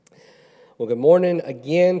Well, good morning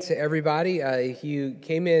again to everybody. If you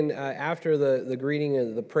came in after the greeting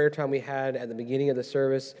and the prayer time we had at the beginning of the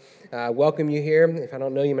service, welcome you here. If I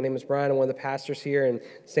don't know you, my name is Brian. I'm one of the pastors here, and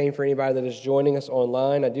same for anybody that is joining us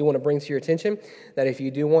online. I do want to bring to your attention that if you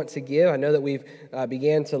do want to give, I know that we've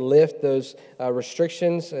began to lift those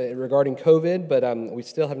restrictions regarding COVID, but we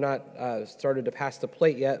still have not started to pass the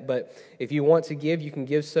plate yet. But if you want to give, you can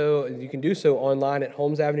give so. You can do so online at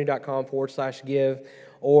holmesavenue.com/give.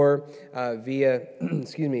 Or via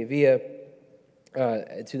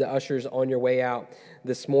to the ushers on your way out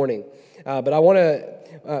this morning. But I want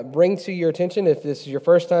to bring to your attention, if this is your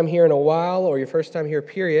first time here in a while or your first time here,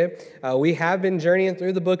 period, we have been journeying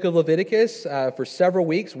through the book of Leviticus for several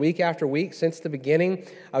weeks, week after week, since the beginning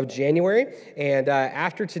of January. And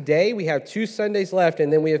after today, we have 2 Sundays left,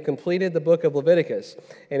 and then we have completed the book of Leviticus.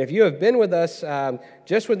 And if you have been with us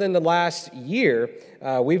just within the last year,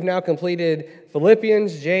 we've now completed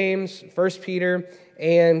Philippians, James, 1 Peter,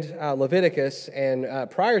 and Leviticus, and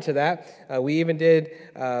prior to that, we even did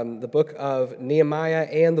the book of Nehemiah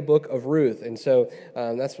and the book of Ruth, and so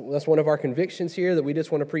that's one of our convictions here, that we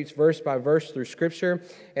just want to preach verse by verse through Scripture,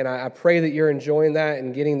 and I pray that you're enjoying that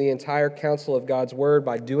and getting the entire counsel of God's Word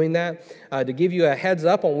by doing that. To give you a heads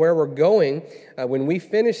up on where we're going, when we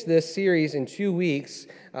finish this series in 2 weeks,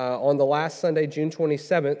 on the last Sunday, June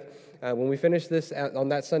 27th, when we finish this on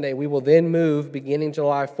that Sunday, we will then move, beginning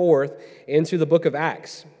July 4th, into the book of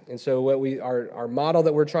Acts. And so our model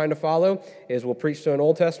that we're trying to follow is we'll preach to an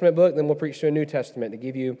Old Testament book, then we'll preach to a New Testament to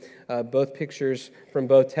give you both pictures from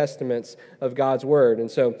both testaments of God's Word. And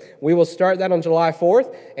so we will start that on July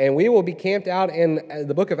 4th, and we will be camped out in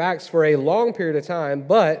the book of Acts for a long period of time,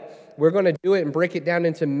 but we're going to do it and break it down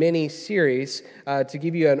into mini series to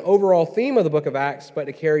give you an overall theme of the book of Acts, but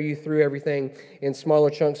to carry you through everything in smaller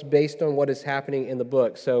chunks based on what is happening in the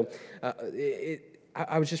book. So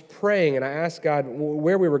I was just praying, and I asked God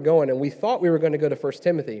where we were going, and we thought we were going to go to 1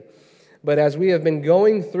 Timothy. But as we have been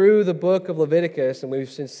going through the book of Leviticus, and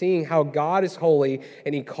we've been seeing how God is holy,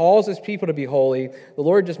 and He calls His people to be holy, the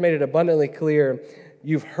Lord just made it abundantly clear.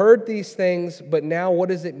 You've heard these things, but now what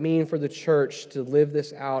does it mean for the church to live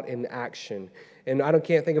this out in action? And I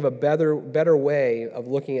can't think of a better way of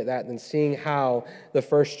looking at that than seeing how the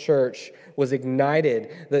first church was ignited,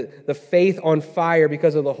 the faith on fire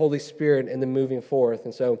because of the Holy Spirit and then moving forth.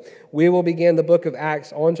 And so we will begin the book of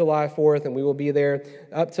Acts on July 4th, and we will be there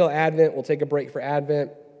up till Advent. We'll take a break for Advent,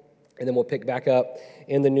 and then we'll pick back up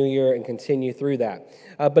in the new year and continue through that.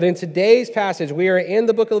 But in today's passage, we are in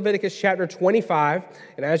the book of Leviticus chapter 25.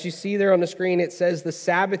 And as you see there on the screen, it says the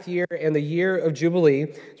Sabbath year and the year of Jubilee.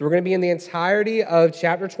 So we're going to be in the entirety of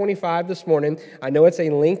chapter 25 this morning. I know it's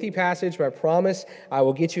a lengthy passage, but I promise I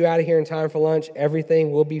will get you out of here in time for lunch.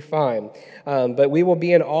 Everything will be fine. But we will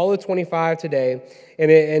be in all of 25 today.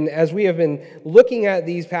 And as we have been looking at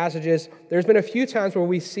these passages, there's been a few times where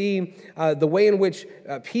we see the way in which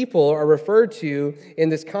people are referred to in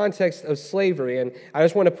this context of slavery. And I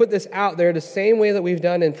just want to put this out there the same way that we've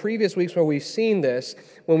done in previous weeks where we've seen this.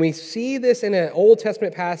 When we see this in an Old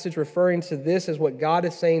Testament passage referring to this as what God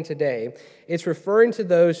is saying today, it's referring to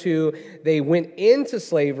those who they went into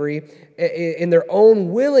slavery in their own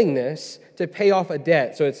willingness to pay off a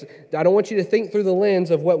debt. So I don't want you to think through the lens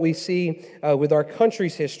of what we see with our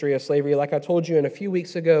country's history of slavery, like I told you in a few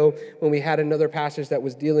weeks ago when we had another passage that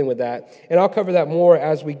was dealing with that. And I'll cover that more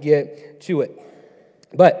as we get to it.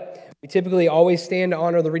 But we typically always stand to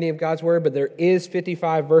honor the reading of God's Word, but there is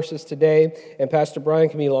 55 verses today, and Pastor Brian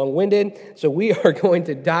can be long-winded, so we are going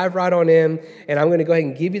to dive right on in, and I'm going to go ahead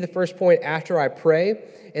and give you the first point after I pray,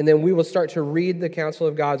 and then we will start to read the counsel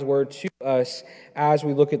of God's Word to us as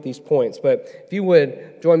we look at these points. But if you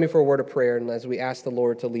would, join me for a word of prayer, and as we ask the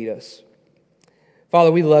Lord to lead us.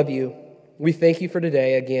 Father, we love you. We thank you for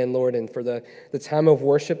today again, Lord, and for the time of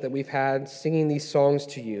worship that we've had singing these songs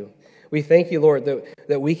to you. We thank you, Lord,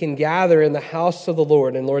 that we can gather in the house of the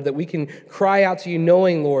Lord, and Lord, that we can cry out to you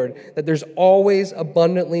knowing, Lord, that there's always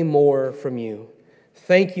abundantly more from you.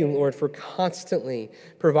 Thank you, Lord, for constantly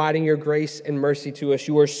providing your grace and mercy to us.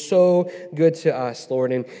 You are so good to us,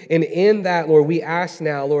 Lord. And in that, Lord, we ask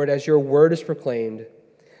now, Lord, as your word is proclaimed,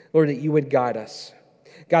 Lord, that you would guide us.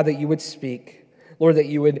 God, that you would speak. Lord, that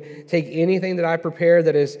you would take anything that I prepare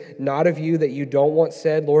that is not of you, that you don't want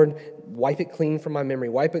said, Lord, wipe it clean from my memory.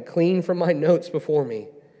 Wipe it clean from my notes before me.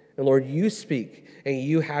 And Lord, you speak and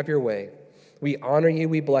you have your way. We honor you,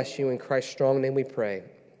 we bless you. In Christ's strong name we pray.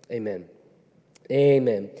 Amen.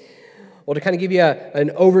 Amen. Well, to kind of give you an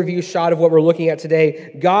overview shot of what we're looking at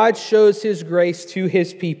today, God shows his grace to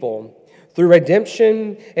his people through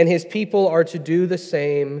redemption, and his people are to do the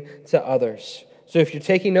same to others. So if you're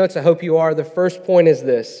taking notes, I hope you are. The first point is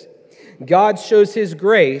this: God shows his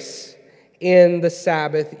grace in the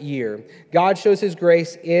Sabbath year. God shows his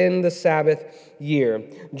grace in the Sabbath year.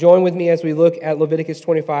 Join with me as we look at Leviticus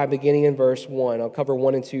 25, beginning in verse 1. I'll cover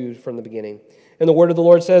 1 and 2 from the beginning. And the word of the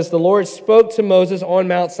Lord says, "The Lord spoke to Moses on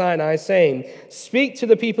Mount Sinai, saying, 'Speak to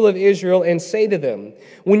the people of Israel and say to them,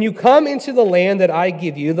 when you come into the land that I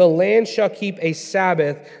give you, the land shall keep a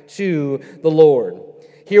Sabbath to the Lord.'"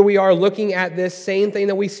 Here we are looking at this same thing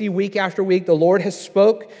that we see week after week. The Lord has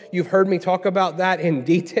spoke. You've heard me talk about that in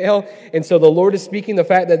detail. And so the Lord is speaking. The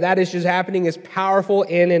fact that that is just happening is powerful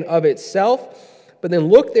in and of itself. But then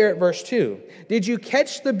look there at verse 2. Did you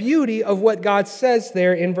catch the beauty of what God says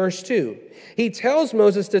there in verse 2? He tells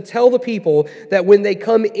Moses to tell the people that when they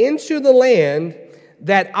come into the land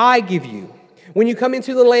that I give you, when you come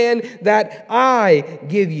into the land that I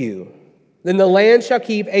give you, then the land shall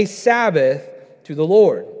keep a Sabbath to the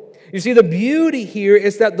Lord. You see, the beauty here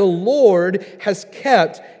is that the Lord has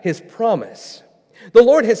kept his promise. The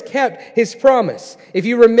Lord has kept his promise. If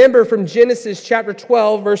you remember from Genesis chapter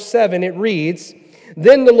 12, verse 7, it reads,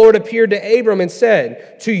 "Then the Lord appeared to Abram and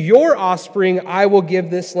said, 'To your offspring I will give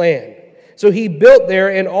this land.' So he built there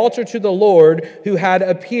an altar to the Lord who had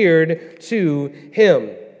appeared to him."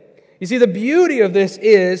 You see, the beauty of this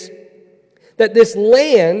is that this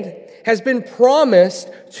land has been promised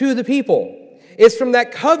to the people. It's from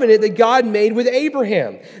that covenant that God made with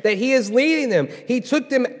Abraham, that he is leading them. He took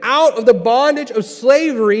them out of the bondage of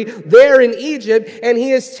slavery there in Egypt, and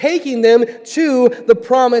he is taking them to the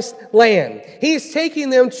promised land. He is taking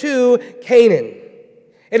them to Canaan.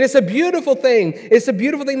 And it's a beautiful thing. It's a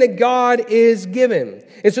beautiful thing that God is given.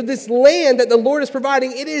 And so this land that the Lord is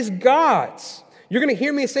providing, it is God's. You're going to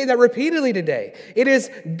hear me say that repeatedly today. It is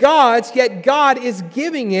God's, yet God is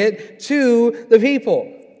giving it to the people.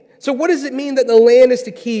 So what does it mean that the land is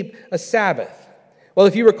to keep a Sabbath? Well,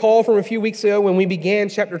 if you recall from a few weeks ago when we began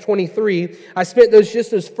chapter 23, I spent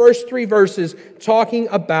those first 3 verses talking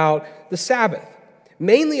about the Sabbath,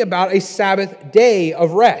 mainly about a Sabbath day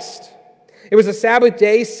of rest. It was a Sabbath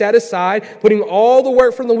day set aside, putting all the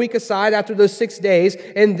work from the week aside after those 6 days,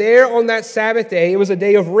 and there on that Sabbath day, it was a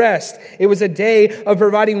day of rest. It was a day of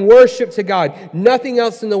providing worship to God, nothing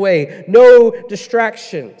else in the way, no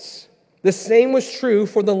distractions. The same was true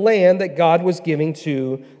for the land that God was giving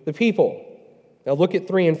to the people. Now look at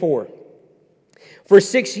 3 and 4. "For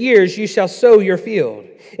 6 years you shall sow your field,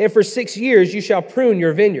 and for 6 years you shall prune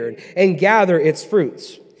your vineyard, and gather its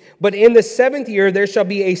fruits. But in the 7th year there shall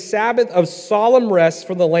be a Sabbath of solemn rest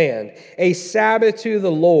for the land, a Sabbath to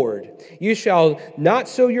the Lord. You shall not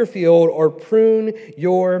sow your field or prune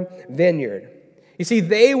your vineyard." You see,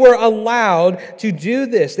 they were allowed to do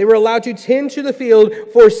this. They were allowed to tend to the field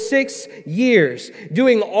for 6 years,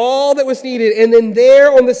 doing all that was needed. And then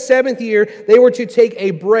there on the 7th year, they were to take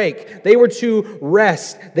a break. They were to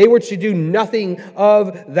rest. They were to do nothing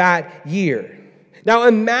of that year. Now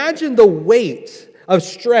imagine the weight of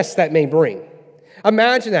stress that may bring.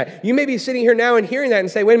 Imagine that. You may be sitting here now and hearing that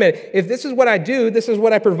and say, wait a minute, if this is what I do, this is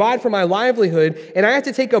what I provide for my livelihood, and I have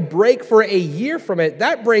to take a break for a year from it,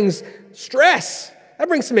 that brings stress. That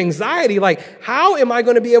brings some anxiety. Like, how am I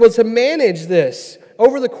going to be able to manage this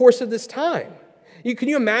over the course of this time? Can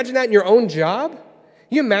you imagine that in your own job?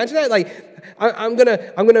 You imagine that? Like, I'm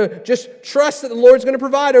gonna just trust that the Lord's going to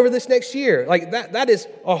provide over this next year. Like, that is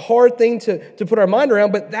a hard thing to put our mind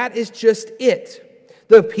around, but that is just it.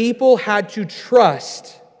 The people had to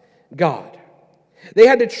trust God. They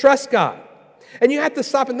had to trust God. And you have to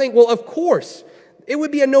stop and think, well, of course, it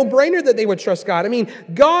would be a no-brainer that they would trust God. I mean,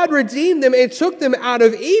 God redeemed them and took them out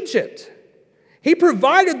of Egypt. He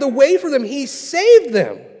provided the way for them. He saved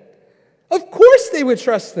them. Of course they would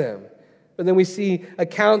trust them. But then we see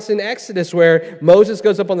accounts in Exodus where Moses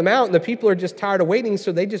goes up on the mountain. The people are just tired of waiting,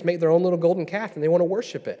 so they just make their own little golden calf and they want to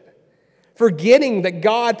worship it, forgetting that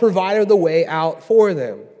God provided the way out for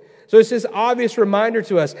them. So it's this obvious reminder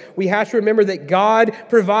to us. We have to remember that God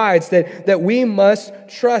provides, that we must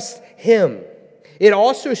trust Him. It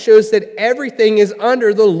also shows that everything is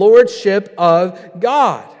under the lordship of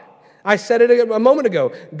God. I said it a moment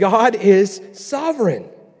ago. God is sovereign.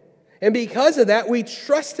 And because of that, we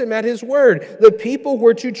trust Him at His word. The people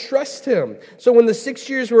were to trust Him. So when the 6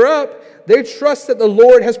 years were up, they trust that the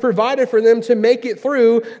Lord has provided for them to make it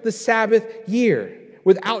through the Sabbath year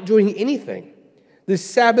without doing anything. The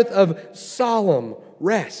Sabbath of solemn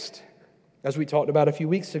rest, as we talked about a few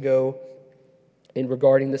weeks ago in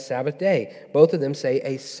regarding the Sabbath day. Both of them say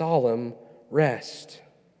a solemn rest.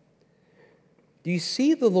 Do you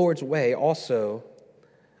see the Lord's way also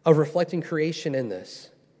of reflecting creation in this?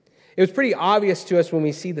 It was pretty obvious to us when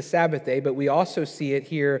we see the Sabbath day, but we also see it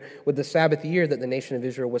here with the Sabbath year that the nation of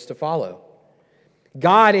Israel was to follow.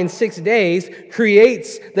 God in 6 days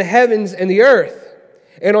creates the heavens and the earth.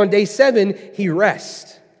 And on day 7, he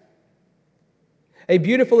rests. A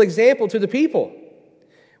beautiful example to the people.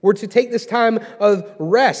 We're to take this time of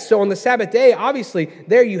rest. So on the Sabbath day, obviously,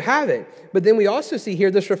 there you have it. But then we also see here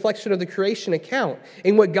this reflection of the creation account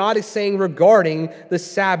and what God is saying regarding the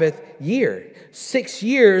Sabbath year. 6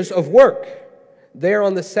 years of work. There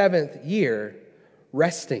on the 7th year,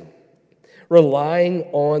 resting, relying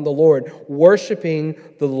on the Lord, worshiping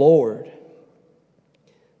the Lord.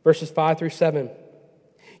 Verses 5 through 7.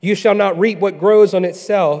 You shall not reap what grows of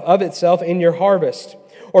itself in your harvest,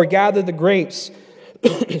 or gather the grapes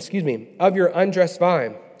of your undressed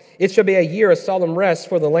vine. It shall be a year of solemn rest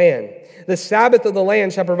for the land. The Sabbath of the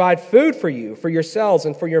land shall provide food for you, for yourselves,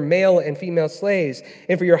 and for your male and female slaves,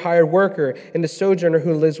 and for your hired worker, and the sojourner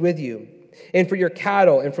who lives with you, and for your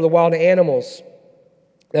cattle, and for the wild animals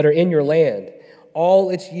that are in your land. All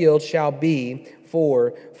its yield shall be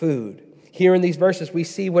for food. Here in these verses, we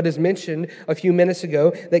see what is mentioned a few minutes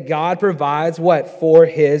ago, that God provides what? For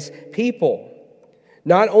his people.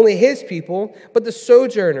 Not only his people, but the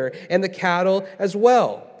sojourner and the cattle as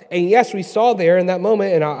well. And yes, we saw there in that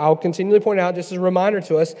moment, and I'll continually point out just as a reminder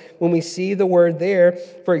to us, when we see the word there,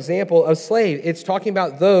 for example, of slave, it's talking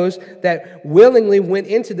about those that willingly went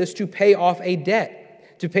into this to pay off a debt.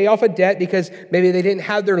 To pay off a debt because maybe they didn't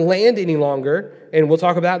have their land any longer, and we'll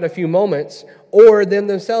talk about it in a few moments, or them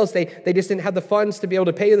themselves, they just didn't have the funds to be able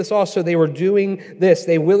to pay this off, so they were doing this.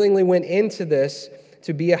 They willingly went into this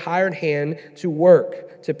to be a hired hand to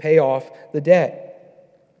work, to pay off the debt.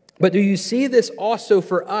 But do you see this also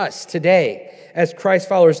for us today as Christ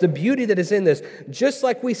followers? The beauty that is in this, just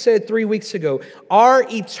like we said 3 weeks ago, our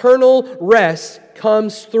eternal rest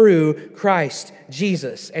comes through Christ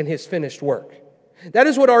Jesus and his finished work. That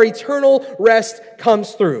is what our eternal rest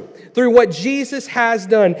comes through what Jesus has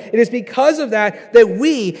done. It is because of that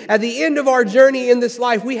we, at the end of our journey in this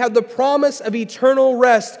life, we have the promise of eternal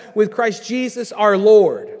rest with Christ Jesus our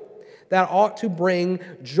Lord. That ought to bring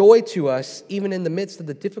joy to us even in the midst of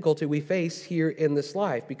the difficulty we face here in this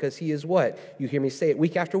life, because he is what? You hear me say it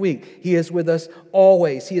week after week. He is with us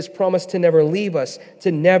always. He has promised to never leave us,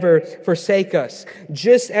 to never forsake us.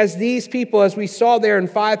 Just as these people, as we saw there in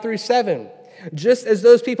 5 through 7, just as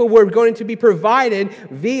those people were going to be provided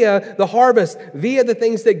via the harvest, via the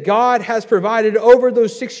things that God has provided over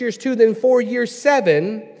those 6 years too, then for year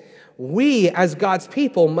 7, we as God's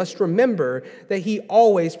people must remember that he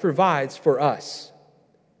always provides for us.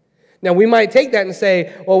 Now we might take that and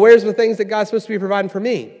say, well, where's the things that God's supposed to be providing for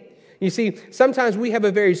me? You see, sometimes we have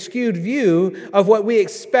a very skewed view of what we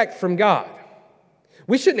expect from God.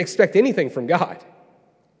 We shouldn't expect anything from God.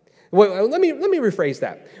 Well, let me rephrase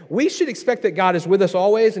that. We should expect that God is with us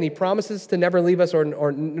always and he promises to never leave us or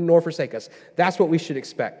nor forsake us. That's what we should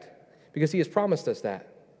expect because he has promised us that.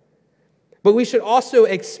 But we should also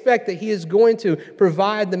expect that he is going to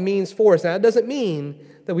provide the means for us. Now, that doesn't mean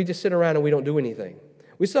that we just sit around and we don't do anything.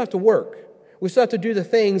 We still have to work. We still have to do the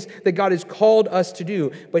things that God has called us to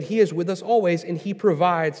do. But he is with us always, and he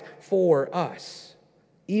provides for us,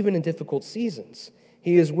 even in difficult seasons.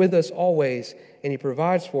 He is with us always, and he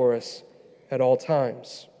provides for us at all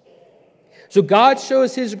times. So God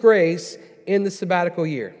shows his grace in the sabbatical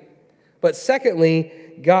year. But secondly,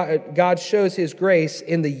 God shows his grace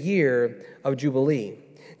in the year of Jubilee.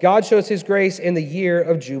 God shows his grace in the year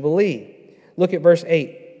of Jubilee. Look at verse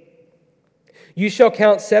 8. You shall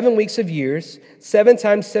count 7 weeks of years, 7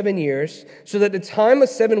 times 7 years, so that the time of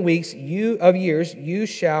 7 weeks you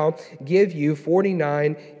shall give you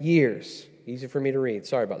 49 years. Easy for me to read.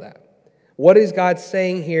 Sorry about that. What is God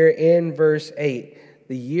saying here in verse 8?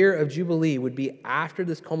 The year of Jubilee would be after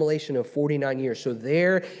this culmination of 49 years. So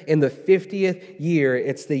there in the 50th year,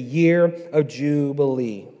 it's the year of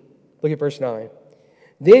Jubilee. Look at verse 9.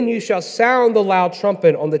 Then you shall sound the loud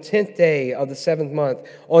trumpet on the 10th day of the 7th month.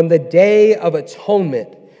 On the day of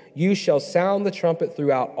atonement, you shall sound the trumpet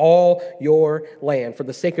throughout all your land. For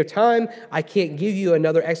the sake of time, I can't give you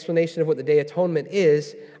another explanation of what the Day of Atonement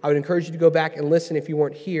is. I would encourage you to go back and listen if you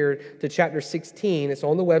weren't here to chapter 16. It's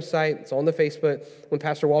on the website. It's on the Facebook when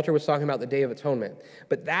Pastor Walter was talking about the Day of Atonement.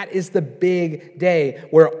 But that is the big day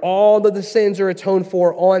where all of the sins are atoned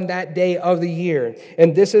for on that day of the year.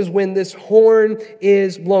 And this is when this horn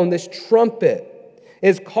is blown, this trumpet.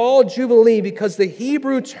 It's called Jubilee because the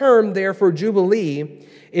Hebrew term there for Jubilee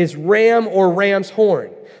is ram or ram's horn.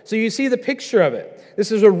 So you see the picture of it.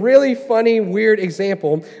 This is a really funny, weird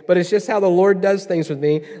example, but it's just how the Lord does things with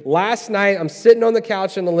me. Last night, I'm sitting on the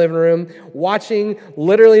couch in the living room watching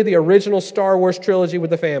literally the original Star Wars trilogy with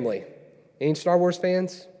the family. Any Star Wars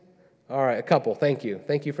fans? All right, a couple. Thank you.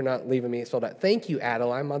 Thank you for not leaving me spelled out. Thank you,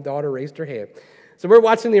 Adeline. My daughter raised her hand. So we're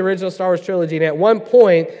watching the original Star Wars trilogy, and at one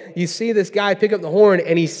point, you see this guy pick up the horn,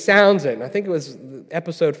 and he sounds it. And I think it was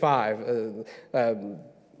Episode 5. I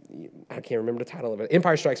can't remember the title of it.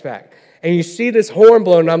 Empire Strikes Back. And you see this horn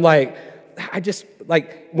blown, and I'm like,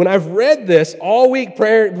 when I've read this all week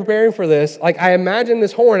preparing for this, I imagine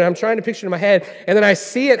this horn, and I'm trying to picture it in my head, and then I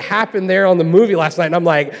see it happen there on the movie last night, and I'm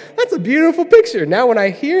like, that's a beautiful picture. Now when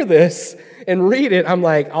I hear this and read it, I'm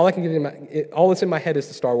like, all that's in my head is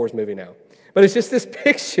the Star Wars movie now. But it's just this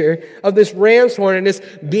picture of this ram's horn and this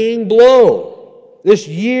being blown. This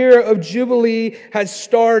year of Jubilee has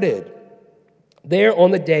started there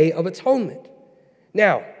on the Day of Atonement.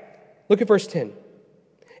 Now, look at verse 10.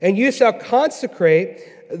 And you shall consecrate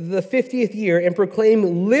the 50th year and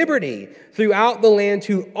proclaim liberty throughout the land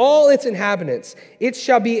to all its inhabitants. It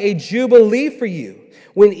shall be a jubilee for you,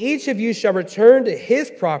 when each of you shall return to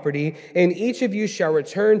his property, and each of you shall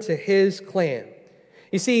return to his clan.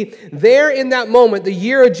 You see, there in that moment, the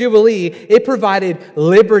year of Jubilee, it provided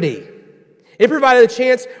liberty. It provided a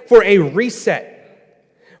chance for a reset.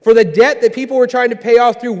 For the debt that people were trying to pay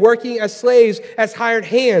off through working as slaves, as hired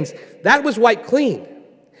hands, that was wiped clean.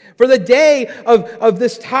 For the day of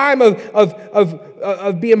this time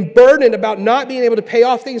of being burdened about not being able to pay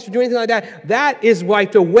off things or do anything like that, that is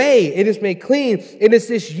wiped away. It is made clean. It is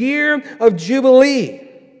this year of Jubilee.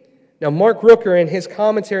 Now, Mark Rooker, in his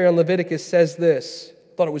commentary on Leviticus, says this.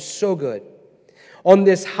 I thought it was so good. On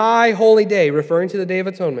this high holy day, referring to the Day of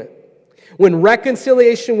Atonement, when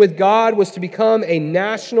reconciliation with God was to become a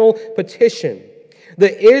national petition,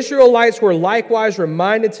 the Israelites were likewise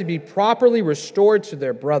reminded to be properly restored to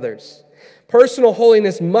their brothers. Personal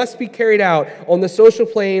holiness must be carried out on the social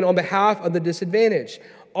plane on behalf of the disadvantaged.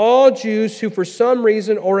 All Jews who for some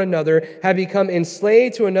reason or another have become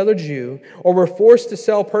enslaved to another Jew or were forced to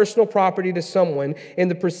sell personal property to someone in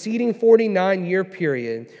the preceding 49-year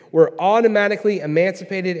period were automatically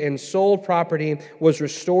emancipated and sold property was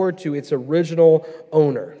restored to its original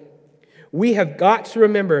owner. We have got to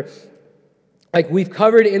remember, like we've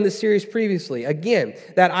covered in the series previously, again,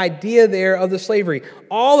 that idea there of the slavery,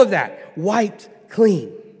 all of that wiped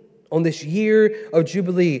clean on this year of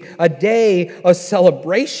Jubilee, a day of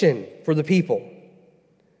celebration for the people.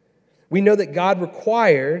 We know that God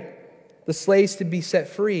required the slaves to be set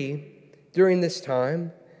free during this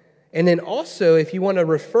time. And then also, if you want to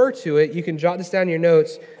refer to it, you can jot this down in your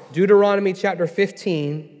notes, Deuteronomy chapter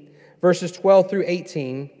 15, verses 12 through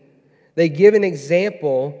 18. They give an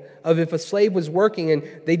example of if a slave was working and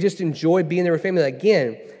they just enjoyed being there with family.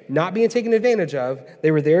 Again, not being taken advantage of.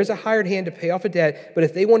 They were there as a hired hand to pay off a debt, but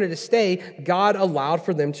if they wanted to stay, God allowed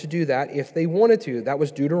for them to do that if they wanted to. That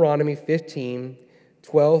was Deuteronomy 15,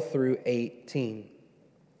 12 through 18.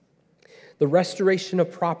 The restoration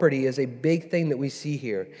of property is a big thing that we see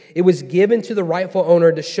here. It was given to the rightful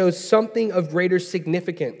owner to show something of greater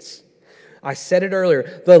significance. I said it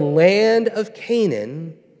earlier, the land of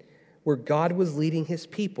Canaan, where God was leading his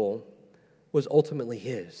people, was ultimately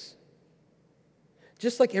his.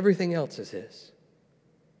 Just like everything else is his.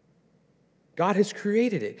 God has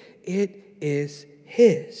created it. It is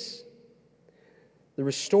his. The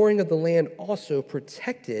restoring of the land also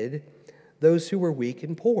protected those who were weak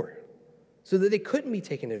and poor, so that they couldn't be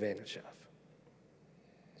taken advantage of.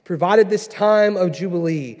 It provided this time of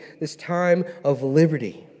Jubilee, this time of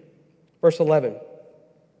liberty. Verse 11.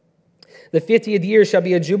 The 50th year shall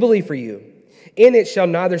be a jubilee for you. In it shall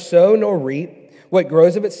neither sow nor reap what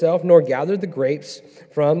grows of itself, nor gather the grapes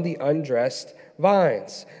from the undressed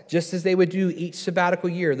vines. Just as they would do each sabbatical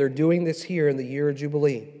year, they're doing this here in the year of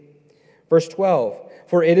Jubilee. Verse 12,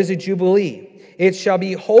 for it is a jubilee. It shall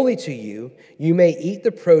be holy to you. You may eat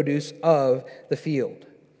the produce of the field.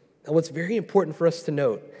 Now, what's very important for us to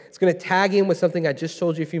note, it's going to tag in with something I just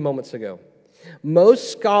told you a few moments ago.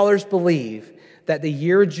 Most scholars believe that the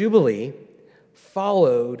year of Jubilee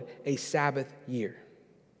followed a Sabbath year,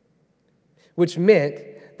 which meant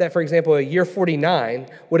that, for example, a year 49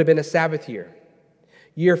 would have been a Sabbath year.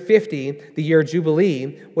 Year 50, the year of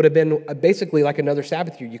Jubilee, would have been basically like another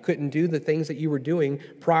Sabbath year. You couldn't do the things that you were doing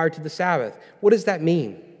prior to the Sabbath. What does that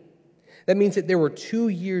mean? That means that there were 2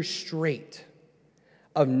 years straight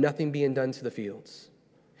of nothing being done to the fields.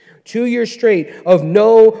 2 years straight of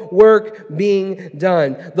no work being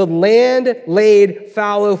done. The land laid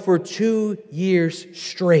fallow for 2 years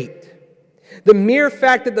straight. The mere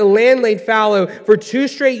fact that the land laid fallow for 2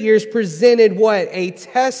 straight years presented what? A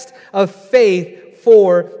test of faith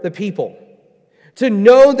for the people. To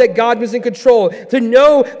know that God was in control. To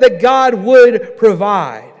know that God would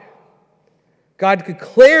provide. God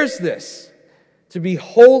declares this to be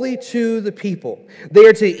holy to the people. They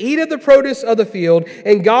are to eat of the produce of the field,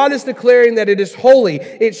 and God is declaring that it is holy.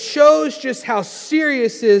 It shows just how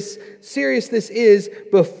serious this is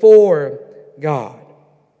before God.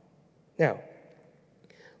 Now,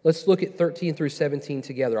 let's look at 13 through 17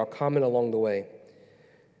 together. I'll comment along the way.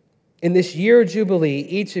 In this year of Jubilee,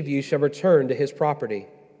 each of you shall return to his property.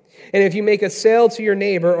 And if you make a sale to your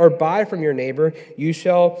neighbor or buy from your neighbor, you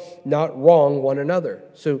shall not wrong one another.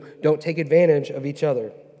 So don't take advantage of each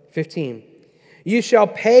other. 15. You shall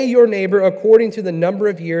pay your neighbor according to the number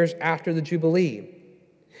of years after the Jubilee,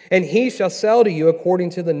 and he shall sell to you according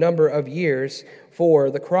to the number of years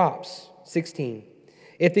for the crops. 16.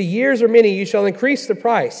 If the years are many, you shall increase the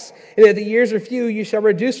price, and if the years are few, you shall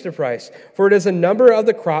reduce the price, for it is the number of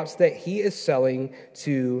the crops that he is selling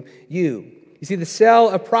to you. You see, the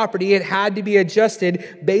sale of property, it had to be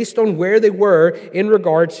adjusted based on where they were in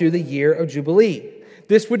regard to the year of Jubilee.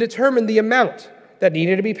 This would determine the amount that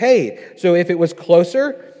needed to be paid. So if it was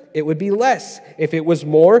closer, it would be less. If it was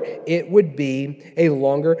more, it would be a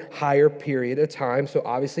longer, higher period of time. So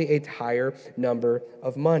obviously a higher number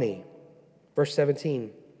of money. Verse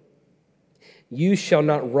 17. You shall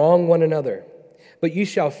not wrong one another, but you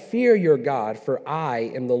shall fear your God, for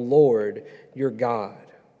I am the Lord your God.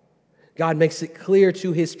 God makes it clear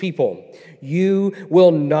to his people, you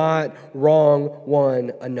will not wrong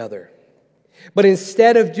one another. But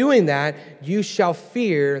instead of doing that, you shall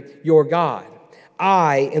fear your God.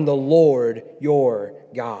 I am the Lord your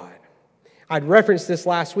God. I'd referenced this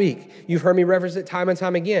last week. You've heard me reference it time and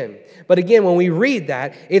time again. But again, when we read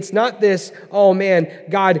that, it's not this, oh man,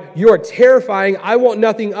 God, you're terrifying. I want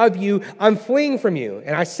nothing of you. I'm fleeing from you.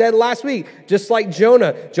 And I said last week, just like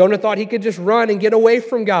Jonah thought he could just run and get away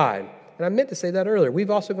from God. And I meant to say that earlier.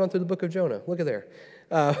 We've also gone through the book of Jonah. Look at there.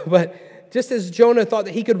 But just as Jonah thought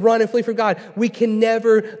that he could run and flee from God, we can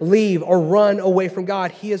never leave or run away from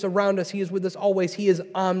God. He is around us. He is with us always. He is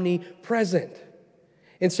omnipresent.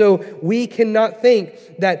 And so we cannot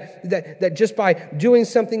think that just by doing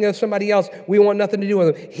something of somebody else, we want nothing to do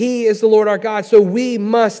with him. He is the Lord our God, so we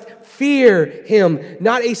must fear him.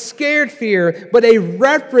 Not a scared fear, but a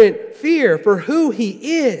reverent fear for who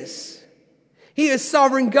he is. He is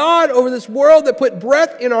sovereign God over this world that put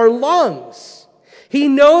breath in our lungs. He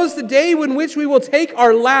knows the day in which we will take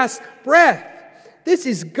our last breath. This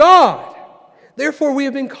is God. Therefore, we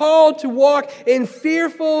have been called to walk in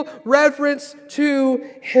fearful reverence to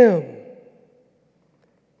him.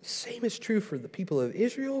 The same is true for the people of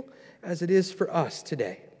Israel as it is for us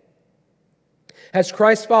today. As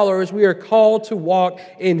Christ followers, we are called to walk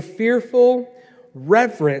in fearful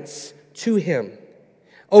reverence to him.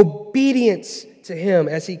 Obedience to him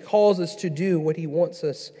as he calls us to do what he wants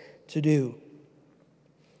us to do.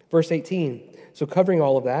 Verse 18, so covering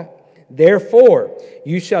all of that. Therefore,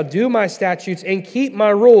 you shall do my statutes and keep my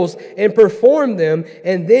rules and perform them,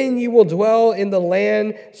 and then you will dwell in the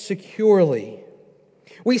land securely.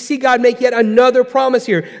 We see God make yet another promise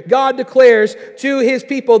here. God declares to his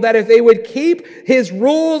people that if they would keep his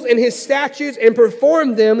rules and his statutes and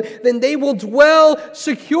perform them, then they will dwell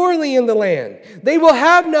securely in the land. They will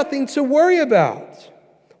have nothing to worry about.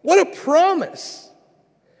 What a promise.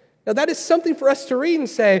 Now that is something for us to read and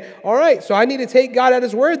say, all right, so I need to take God at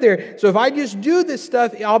his word there. So if I just do this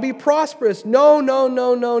stuff, I'll be prosperous. No.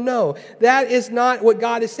 That is not what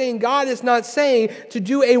God is saying. God is not saying to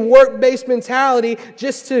do a work-based mentality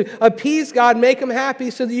just to appease God, make him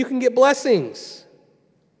happy so that you can get blessings.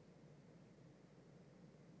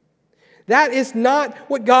 That is not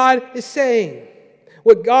what God is saying.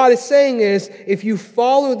 What God is saying is, if you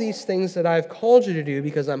follow these things that I've called you to do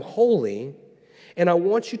because I'm holy, and I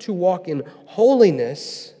want you to walk in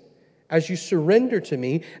holiness as you surrender to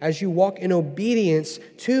me, as you walk in obedience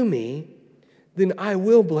to me, then I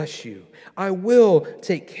will bless you. I will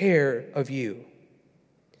take care of you.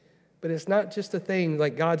 But it's not just a thing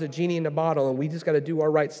like God's a genie in a bottle and we just got to do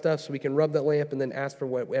our right stuff so we can rub that lamp and then ask for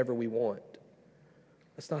whatever we want.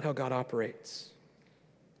 That's not how God operates.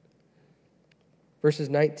 Verses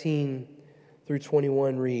 19 through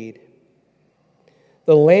 21 read,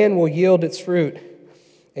 the land will yield its fruit,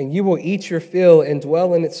 and you will eat your fill and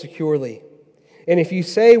dwell in it securely. And if you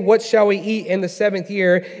say, what shall we eat in the 7th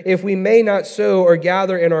year, if we may not sow or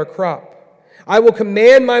gather in our crop? I will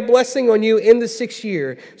command my blessing on you in the 6th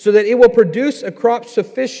year, so that it will produce a crop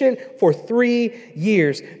sufficient for 3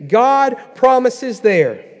 years. God promises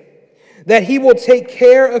there that he will take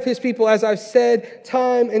care of his people, as I've said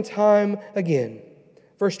time and time again.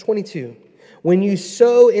 Verse 22, when you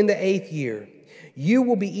sow in the 8th year, you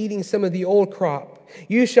will be eating some of the old crop.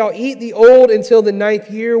 You shall eat the old until the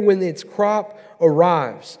 9th year when its crop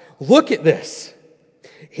arrives. Look at this.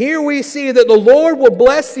 Here we see that the Lord will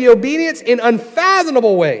bless the obedience in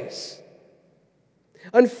unfathomable ways.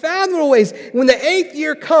 Unfathomable ways. When the 8th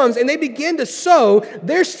year comes and they begin to sow,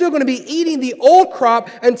 they're still going to be eating the old crop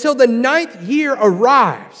until the 9th year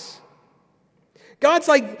arrives. God's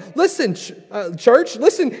like, listen, church,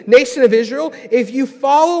 listen, nation of Israel, if you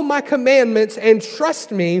follow my commandments and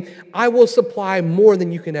trust me, I will supply more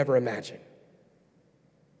than you can ever imagine.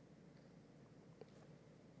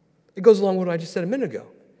 It goes along with what I just said a minute ago.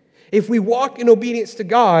 If we walk in obedience to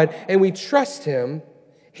God and we trust Him,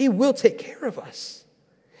 He will take care of us.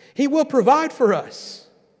 He will provide for us.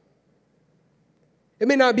 It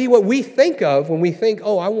may not be what we think of when we think,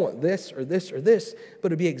 oh, I want this or this or this,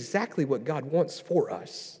 but it'll be exactly what God wants for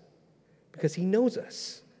us because He knows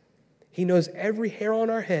us. He knows every hair on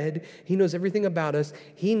our head. He knows everything about us.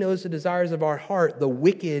 He knows the desires of our heart, the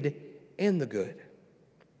wicked and the good.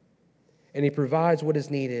 And He provides what is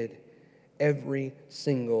needed every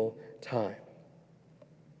single time.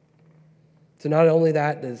 So not only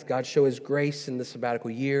that does God show His grace in the sabbatical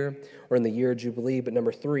year or in the year of Jubilee, but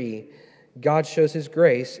number 3, God shows His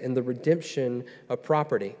grace in the redemption of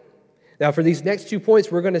property. Now for these next 2 points,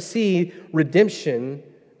 we're going to see redemption,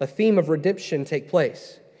 a theme of redemption take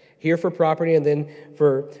place. Here for property and then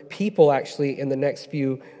for people actually in the next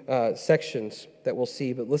few sections that we'll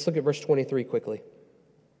see. But let's look at verse 23 quickly.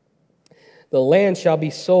 The land shall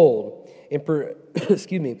be sold in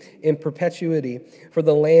perpetuity, for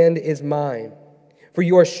the land is mine. For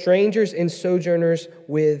you are strangers and sojourners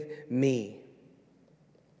with me.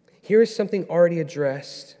 Here is something already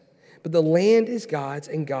addressed, but the land is God's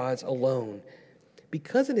and God's alone.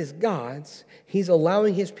 Because it is God's, He's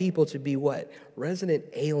allowing His people to be what? Resident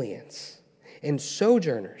aliens and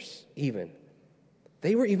sojourners even.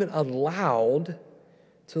 They were even allowed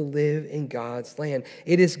to live in God's land.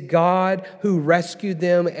 It is God who rescued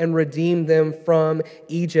them and redeemed them from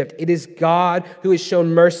Egypt. It is God who has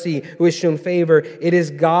shown mercy, who has shown favor. It is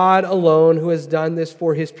God alone who has done this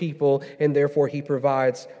for His people, and therefore He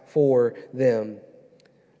provides for them.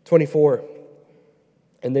 24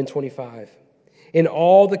 and then 25. In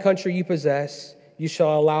all the country you possess, you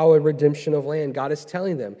shall allow a redemption of land. God is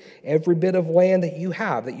telling them, every bit of land that you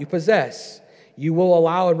have, that you possess, you will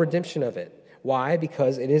allow a redemption of it. Why?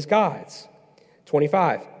 Because it is God's.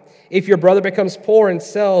 25. If your brother becomes poor and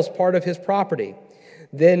sells part of his property,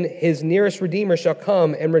 then his nearest redeemer shall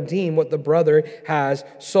come and redeem what the brother has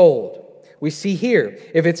sold. We see here,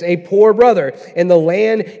 if it's a poor brother and the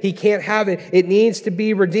land, he can't have it, it needs to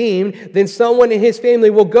be redeemed, then someone in his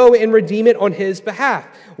family will go and redeem it on his behalf.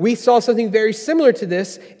 We saw something very similar to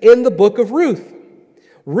this in the book of Ruth.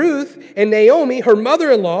 Ruth and Naomi, her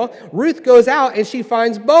mother-in-law, Ruth goes out and she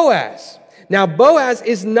finds Boaz. Now, Boaz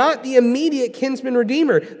is not the immediate kinsman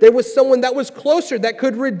redeemer. There was someone that was closer that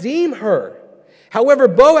could redeem her. However,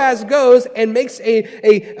 Boaz goes and makes a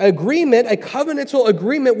covenantal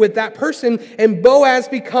agreement with that person, and Boaz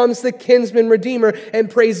becomes the kinsman redeemer. And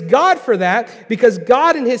praise God for that, because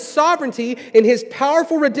God in His sovereignty, in His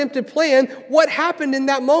powerful redemptive plan, what happened in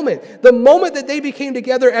that moment? The moment that they became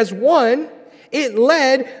together as one, it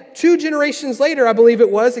led 2 generations later, I believe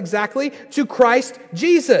it was exactly, to Christ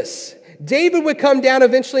Jesus. David would come down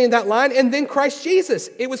eventually in that line, and then Christ Jesus.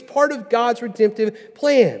 It was part of God's redemptive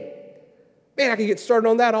plan. Man, I could get started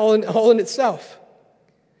on that all in itself.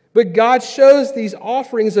 But God shows these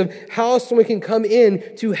offerings of how someone can come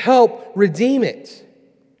in to help redeem it.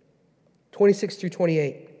 26 through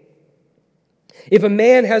 28. If a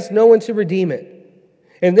man has no one to redeem it,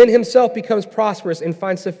 and then himself becomes prosperous and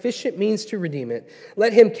finds sufficient means to redeem it,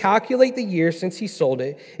 let him calculate the year since he sold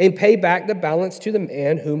it and pay back the balance to the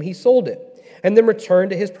man whom he sold it, and then return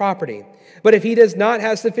to his property. But if he does not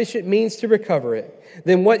have sufficient means to recover it,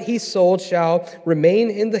 then what he sold shall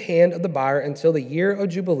remain in the hand of the buyer until the year of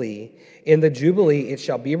Jubilee. In the Jubilee it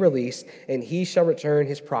shall be released, and he shall return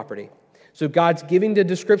his property. So God's giving the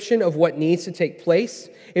description of what needs to take place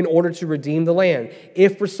in order to redeem the land.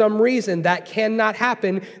 If for some reason that cannot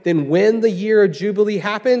happen, then when the year of Jubilee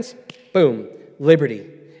happens, boom, liberty.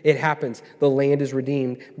 It happens. The land is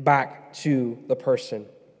redeemed back to the person.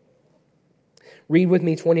 Read with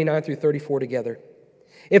me 29 through 34 together.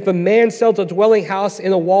 If a man sells a dwelling house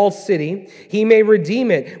in a walled city, he may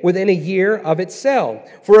redeem it within a year of its sale.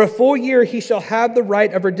 For a full year he shall have the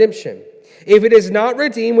right of redemption. If it is not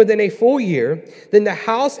redeemed within a full year, then the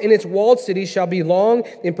house in its walled city shall belong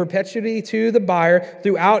in perpetuity to the buyer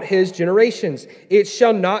throughout his generations. It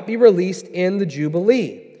shall not be released in the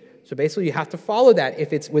Jubilee. So basically you have to follow that.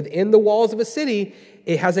 If it's within the walls of a city,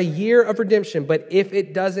 it has a year of redemption. But if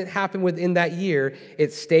it doesn't happen within that year,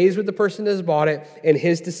 it stays with the person that has bought it, and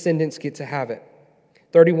his descendants get to have it.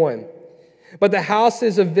 31. But the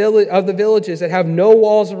houses of the villages that have no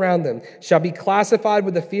walls around them shall be classified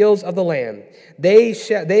with the fields of the land.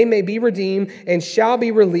 They may be redeemed and shall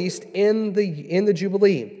be released in the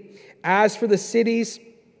Jubilee. As for the cities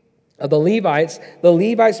of the Levites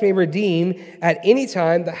may redeem at any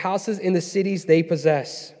time the houses in the cities they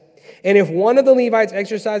possess. And if one of the Levites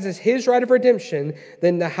exercises his right of redemption,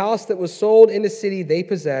 then the house that was sold in the city they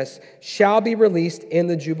possess shall be released in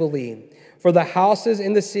the Jubilee. For the houses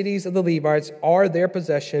in the cities of the Levites are their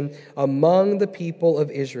possession among the people of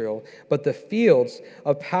Israel. But the fields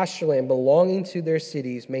of pasture land belonging to their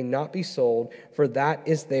cities may not be sold, for that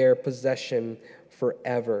is their possession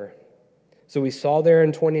forever. So we saw there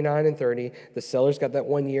in 29 and 30, the sellers got that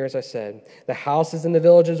 1 year, as I said. The houses in the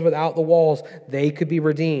villages without the walls, they could be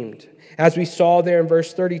redeemed. As we saw there in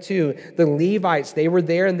verse 32, the Levites, they were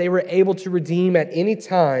there and they were able to redeem at any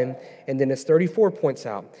time. And then as 34 points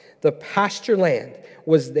out, the pasture land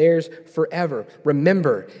was theirs forever.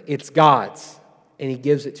 Remember, it's God's, and He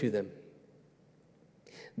gives it to them.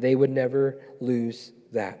 They would never lose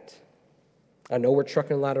that. I know we're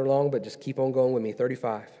trucking a ladder along, but just keep on going with me.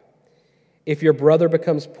 35. If your brother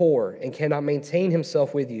becomes poor and cannot maintain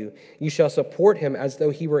himself with you, you shall support him as though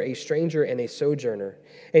he were a stranger and a sojourner,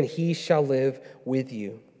 and he shall live with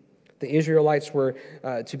you. The Israelites were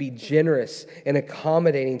to be generous and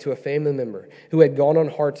accommodating to a family member who had gone on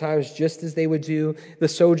hard times, just as they would do the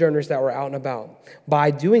sojourners that were out and about. By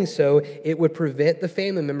doing so, it would prevent the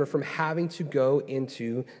family member from having to go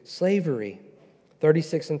into slavery.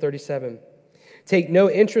 36 and 37. Take no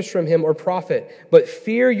interest from him or profit, but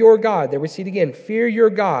fear your God. There we see it again. Fear your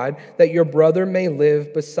God, that your brother may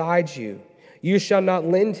live beside you. You shall not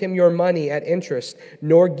lend him your money at interest,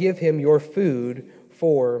 nor give him your food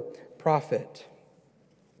for profit.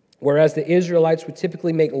 Whereas the Israelites would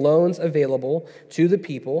typically make loans available to the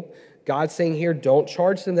people, God's saying here, don't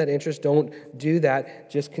charge them that interest. Don't do that.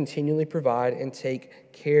 Just continually provide and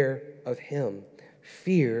take care of him.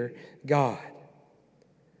 Fear God.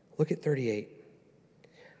 Look at 38.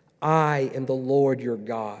 I am the Lord your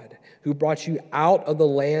God, who brought you out of the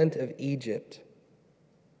land of Egypt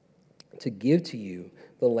to give to you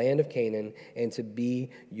the land of Canaan and to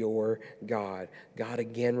be your God. God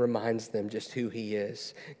again reminds them just who He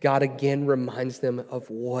is. God again reminds them of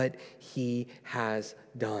what He has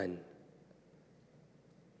done.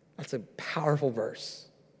 That's a powerful verse.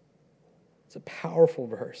 It's a powerful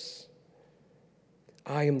verse.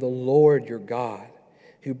 I am the Lord your God,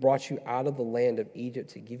 who brought you out of the land of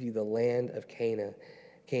Egypt to give you the land of Canaan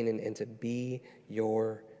and to be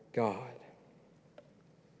your God.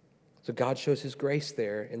 So God shows His grace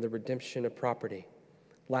there in the redemption of property.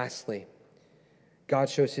 Lastly, God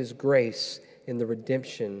shows His grace in the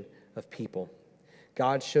redemption of people.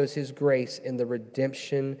 God shows His grace in the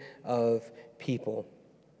redemption of people.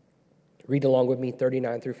 Read along with me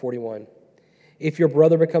 39 through 41. If your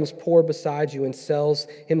brother becomes poor beside you and sells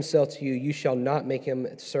himself to you, you shall not make him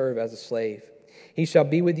serve as a slave. He shall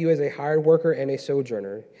be with you as a hired worker and a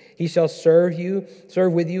sojourner. He shall serve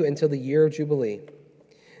with you until the year of Jubilee.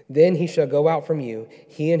 Then he shall go out from you,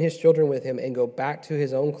 he and his children with him, and go back to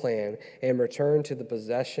his own clan and return to the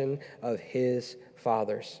possession of his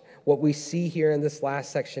fathers. What we see here in this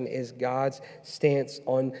last section is God's stance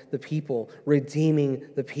on the people, redeeming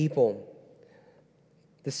the people.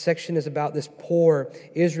 This section is about this poor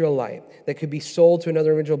Israelite that could be sold to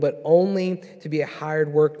another individual, but only to be a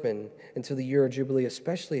hired workman until the year of Jubilee,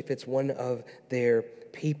 especially if it's one of their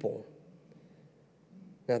people.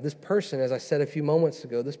 Now, this person, as I said a few moments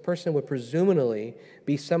ago, this person would presumably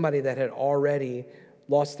be somebody that had already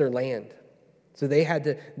lost their land. So they had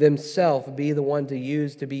to themselves be the one to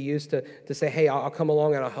be used to say, hey, I'll come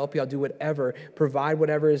along and I'll help you. I'll do whatever, provide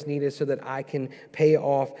whatever is needed so that I can pay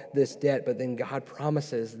off this debt. But then God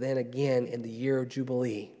promises then again in the year of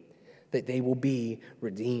Jubilee that they will be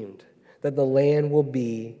redeemed, that the land will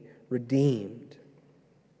be redeemed.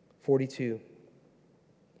 42.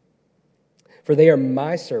 For they are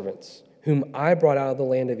my servants, whom I brought out of the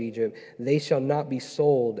land of Egypt. They shall not be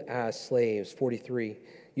sold as slaves. 43.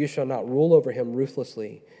 You shall not rule over him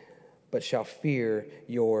ruthlessly, but shall fear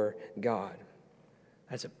your God.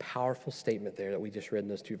 That's a powerful statement there that we just read in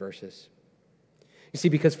those two verses. You see,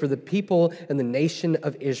 because for the people and the nation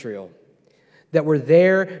of Israel that were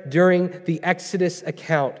there during the Exodus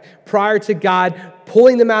account, prior to God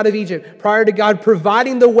pulling them out of Egypt, prior to God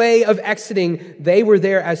providing the way of exiting, they were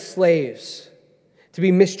there as slaves to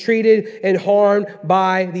be mistreated and harmed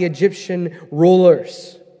by the Egyptian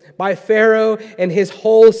rulers, by Pharaoh and his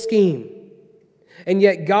whole scheme. And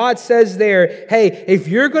yet God says there, hey, if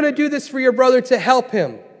you're going to do this for your brother to help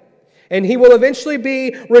him, and he will eventually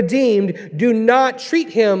be redeemed. Do not treat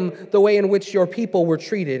him the way in which your people were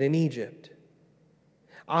treated in Egypt.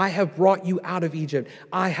 I have brought you out of Egypt.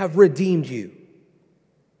 I have redeemed you.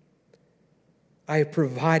 I have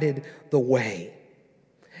provided the way.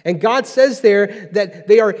 And God says there that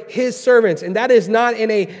they are his servants, and that is not in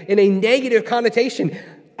a negative connotation.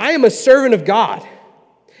 I am a servant of God.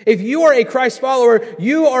 If you are a Christ follower,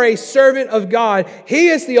 you are a servant of God. He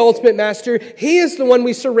is the ultimate master. He is the one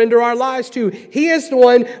we surrender our lives to. He is the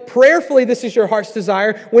one, prayerfully, this is your heart's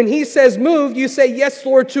desire. When he says move, you say, yes,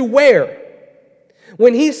 Lord, to where?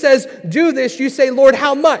 When he says do this, you say, Lord,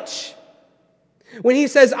 how much? When he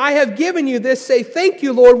says, I have given you this, say, thank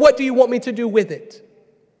you, Lord. What do you want me to do with it?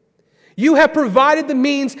 You have provided the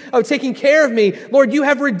means of taking care of me. Lord, you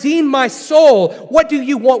have redeemed my soul. What do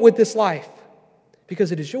you want with this life?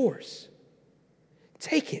 Because it is yours.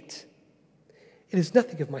 Take it. It is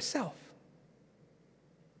nothing of myself.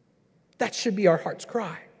 That should be our heart's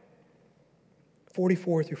cry.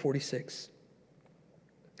 44 through 46.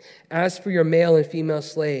 As for your male and female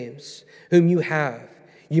slaves, whom you have,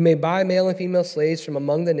 you may buy male and female slaves from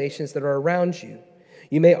among the nations that are around you.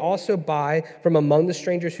 You may also buy from among the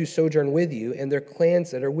strangers who sojourn with you and their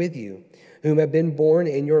clans that are with you, whom have been born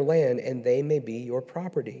in your land, and they may be your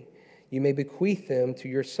property. You may bequeath them to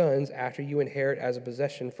your sons after you inherit as a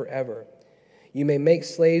possession forever. You may make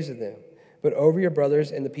slaves of them, but over your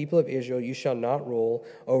brothers and the people of Israel you shall not rule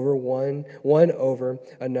over one over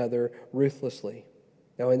another ruthlessly.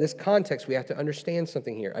 Now, in this context, we have to understand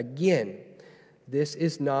something here. Again, this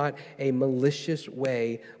is not a malicious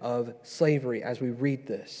way of slavery as we read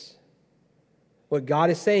this. What God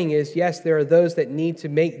is saying is, yes, there are those that need to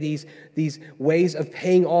make these ways of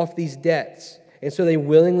paying off these debts. And so they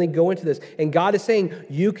willingly go into this. And God is saying,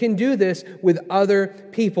 you can do this with other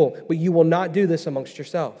people, but you will not do this amongst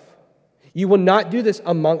yourself. You will not do this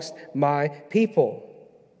amongst my people.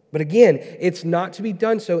 But again, it's not to be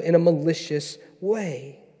done so in a malicious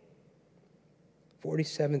way.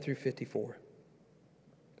 47 through 54.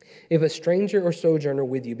 If a stranger or sojourner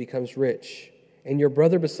with you becomes rich, and your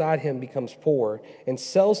brother beside him becomes poor, and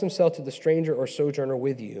sells himself to the stranger or sojourner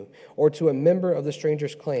with you, or to a member of the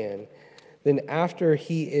stranger's clan, then after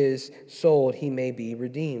he is sold, he may be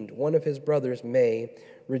redeemed. One of his brothers may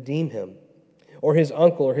redeem him, or his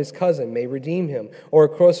uncle or his cousin may redeem him, or a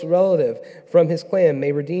close relative from his clan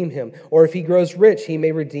may redeem him, or if he grows rich, he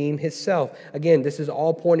may redeem himself. Again, this is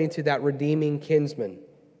all pointing to that redeeming kinsman.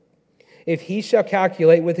 If he shall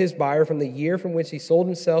calculate with his buyer from the year from which he sold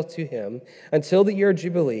himself to him until the year of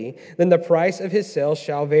Jubilee, then the price of his sale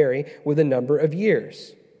shall vary with the number of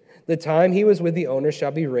years. The time he was with the owner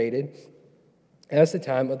shall be rated as the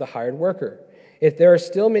time of the hired worker. If there are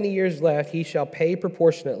still many years left, he shall pay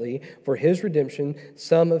proportionately for his redemption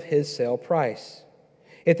some of his sale price.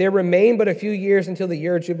 If there remain but a few years until the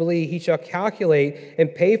year of Jubilee, he shall calculate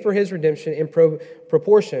and pay for his redemption in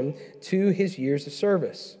proportion to his years of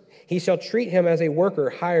service. He shall treat him as a worker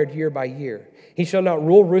hired year by year. He shall not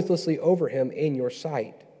rule ruthlessly over him in your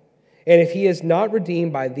sight. And if he is not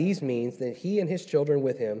redeemed by these means, then he and his children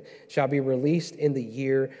with him shall be released in the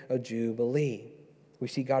year of Jubilee. We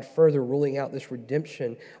see God further ruling out this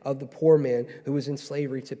redemption of the poor man who was in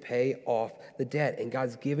slavery to pay off the debt. And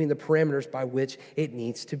God's giving the parameters by which it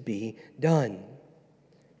needs to be done.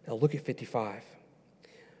 Now look at 55.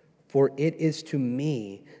 For it is to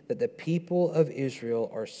me that the people of Israel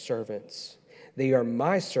are servants. They are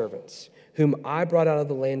my servants, whom I brought out of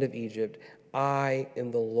the land of Egypt. I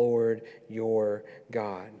am the Lord your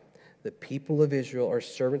God. The people of Israel are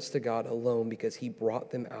servants to God alone because he brought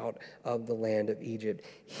them out of the land of Egypt.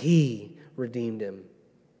 He redeemed them.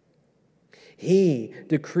 He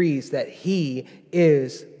decrees that he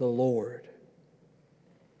is the Lord.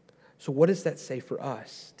 So what does that say for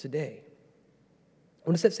us today?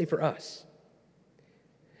 What does that say for us?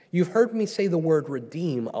 You've heard me say the word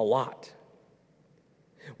redeem a lot.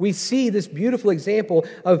 We see this beautiful example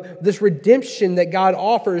of this redemption that God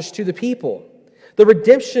offers to the people. The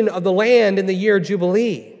redemption of the land in the year of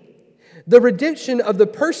Jubilee. The redemption of the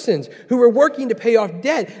persons who were working to pay off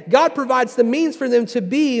debt. God provides the means for them to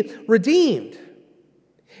be redeemed.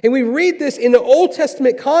 And we read this in the Old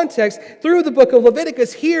Testament context through the book of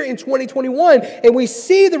Leviticus here in 2021. And we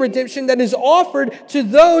see the redemption that is offered to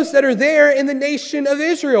those that are there in the nation of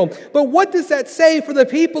Israel. But what does that say for the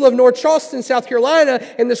people of North Charleston, South Carolina,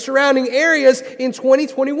 and the surrounding areas in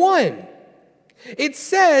 2021? It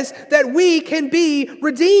says that we can be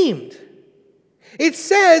redeemed. It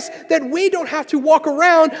says that we don't have to walk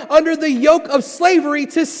around under the yoke of slavery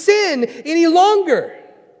to sin any longer.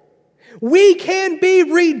 We can be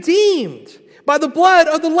redeemed by the blood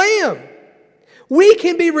of the Lamb. We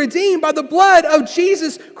can be redeemed by the blood of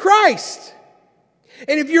Jesus Christ.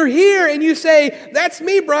 And if you're here and you say, that's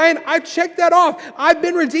me, Brian, I've checked that off. I've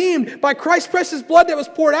been redeemed by Christ's precious blood that was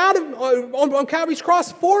poured out on Calvary's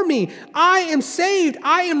cross for me. I am saved.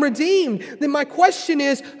 I am redeemed. Then my question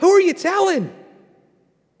is, who are you telling?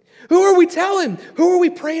 Who are we telling? Who are we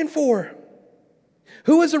praying for?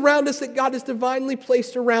 Who is around us that God has divinely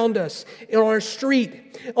placed around us? On our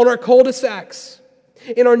street, on our cul-de-sacs,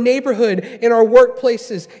 in our neighborhood, in our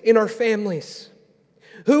workplaces, in our families.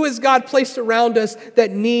 Who has God placed around us that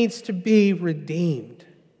needs to be redeemed?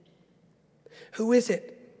 Who is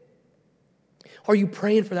it? Are you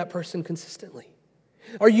praying for that person consistently?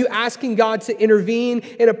 Are you asking God to intervene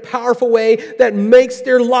in a powerful way that makes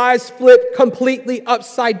their lives flip completely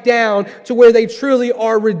upside down to where they truly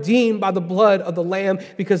are redeemed by the blood of the Lamb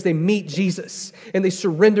because they meet Jesus and they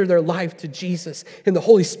surrender their life to Jesus and the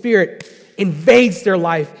Holy Spirit invades their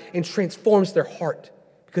life and transforms their heart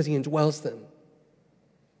because He indwells them?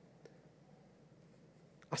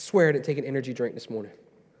 I swear I didn't take an energy drink this morning.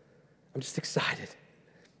 I'm just excited.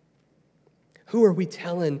 Who are we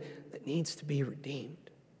telling that needs to be redeemed?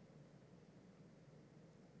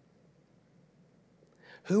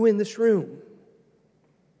 Who in this room,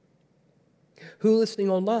 who listening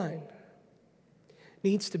online,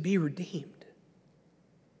 needs to be redeemed?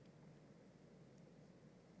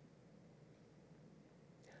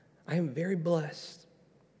 I am very blessed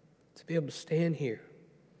to be able to stand here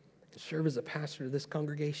and serve as a pastor to this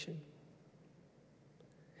congregation.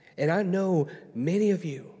 And I know many of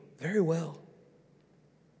you very well,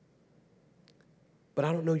 but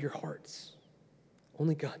I don't know your hearts.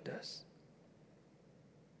 Only God does.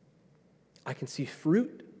 I can see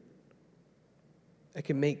fruit. I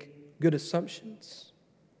can make good assumptions,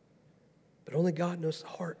 but only God knows the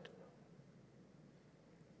heart.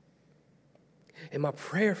 And my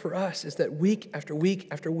prayer for us is that week after week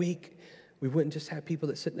after week, we wouldn't just have people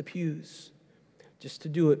that sit in the pews just to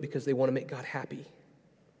do it because they want to make God happy.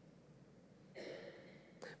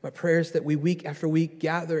 My prayer is that we week after week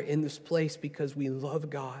gather in this place because we love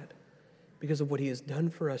God, because of what He has done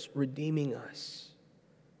for us, redeeming us.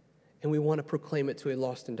 And we want to proclaim it to a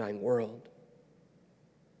lost and dying world.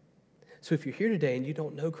 So if you're here today and you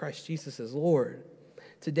don't know Christ Jesus as Lord,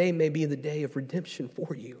 today may be the day of redemption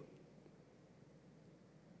for you.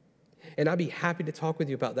 And I'd be happy to talk with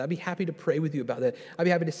you about that. I'd be happy to pray with you about that. I'd be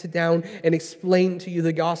happy to sit down and explain to you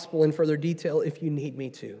the gospel in further detail if you need me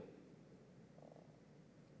to.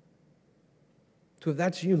 So if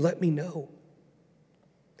that's you, let me know.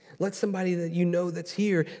 Let somebody that you know that's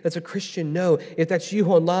here, that's a Christian, know. If that's you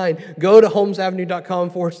online, go to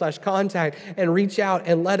homesavenue.com/contact and reach out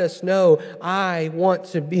and let us know, I want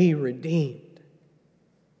to be redeemed.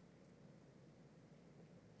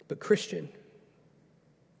 But Christian,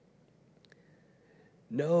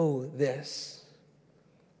 know this.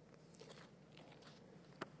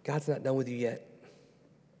 God's not done with you yet.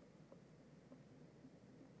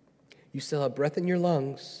 You still have breath in your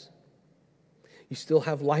lungs. You still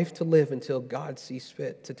have life to live until God sees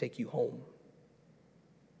fit to take you home.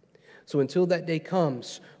 So until that day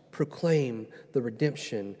comes, proclaim the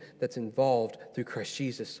redemption that's involved through Christ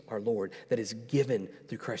Jesus our Lord, that is given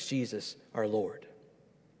through Christ Jesus our Lord.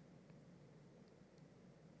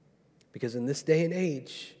 Because in this day and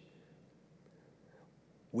age,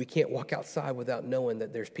 we can't walk outside without knowing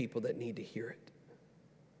that there's people that need to hear it.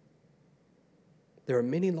 There are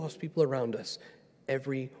many lost people around us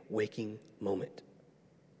every waking moment.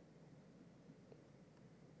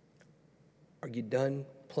 Are you done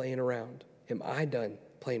playing around? Am I done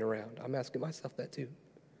playing around? I'm asking myself that too.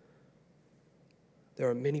 There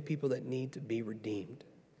are many people that need to be redeemed.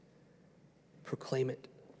 Proclaim it.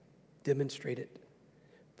 Demonstrate it.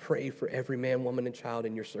 Pray for every man, woman, and child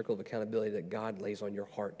in your circle of accountability that God lays on your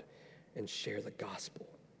heart, and share the gospel.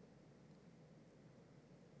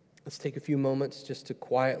 Let's take a few moments just to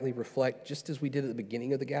quietly reflect, just as we did at the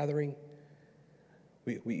beginning of the gathering.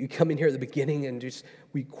 We come in here at the beginning and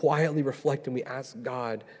we quietly reflect and we ask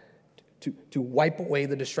God to wipe away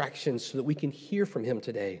the distractions so that we can hear from Him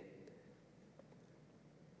today.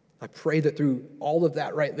 I pray that through all of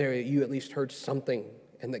that right there, you at least heard something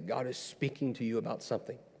and that God is speaking to you about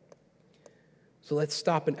something. So let's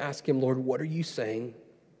stop and ask Him, Lord, what are you saying?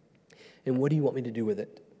 And what do you want me to do with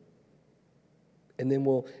it? And then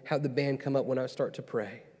we'll have the band come up when I start to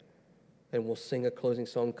pray. And we'll sing a closing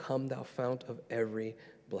song, Come Thou Fount of Every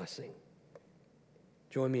Blessing.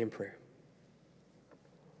 Join me in prayer.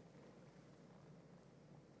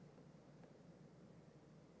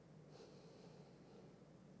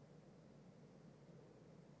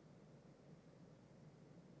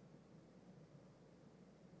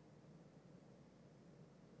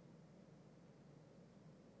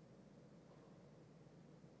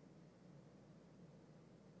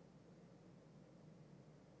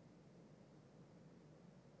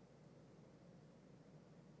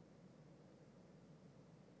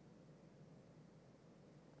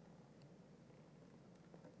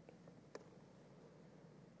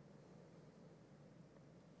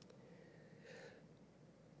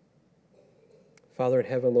 Father in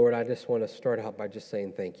heaven, Lord, I just want to start out by just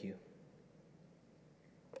saying thank you.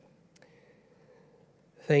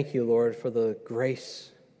 Thank you, Lord, for the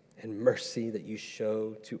grace and mercy that you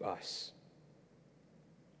show to us.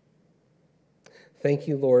 Thank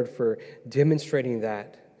you, Lord, for demonstrating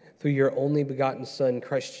that through your only begotten Son,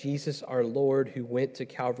 Christ Jesus, our Lord, who went to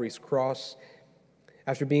Calvary's cross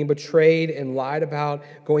after being betrayed and lied about,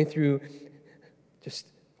 going through just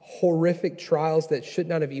horrific trials that should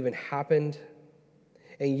not have even happened.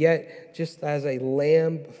 And yet, just as a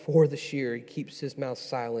lamb before the shear, he keeps his mouth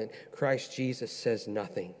silent. Christ Jesus says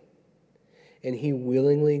nothing. And he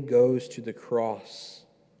willingly goes to the cross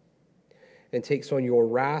and takes on your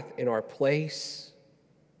wrath in our place,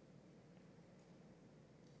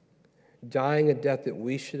 dying a death that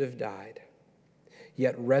we should have died,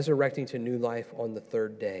 yet resurrecting to new life on the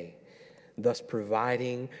third day, thus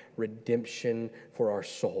providing redemption for our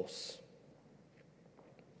souls.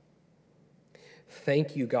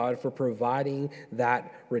 Thank you, God, for providing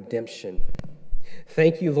that redemption.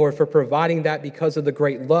 Thank you, Lord, for providing that because of the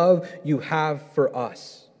great love you have for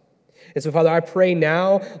us. And so, Father, I pray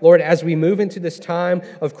now, Lord, as we move into this time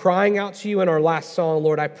of crying out to you in our last song,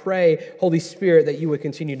 Lord, I pray, Holy Spirit, that you would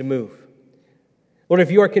continue to move. Lord,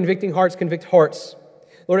 if you are convicting hearts, convict hearts.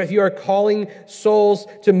 Lord, if you are calling souls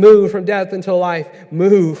to move from death into life,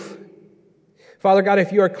 move. Father God,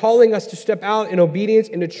 if you are calling us to step out in obedience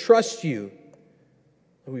and to trust you,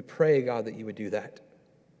 Lord, we pray, God, that you would do that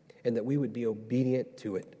and that we would be obedient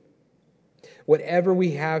to it. Whatever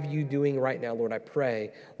we have you doing right now, Lord, I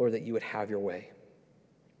pray, Lord, that you would have your way.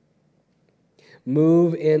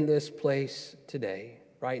 Move in this place today,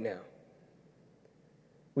 right now.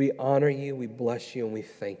 We honor you, we bless you, and we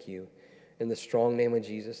thank you. In the strong name of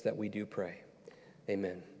Jesus that we do pray.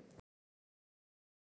 Amen.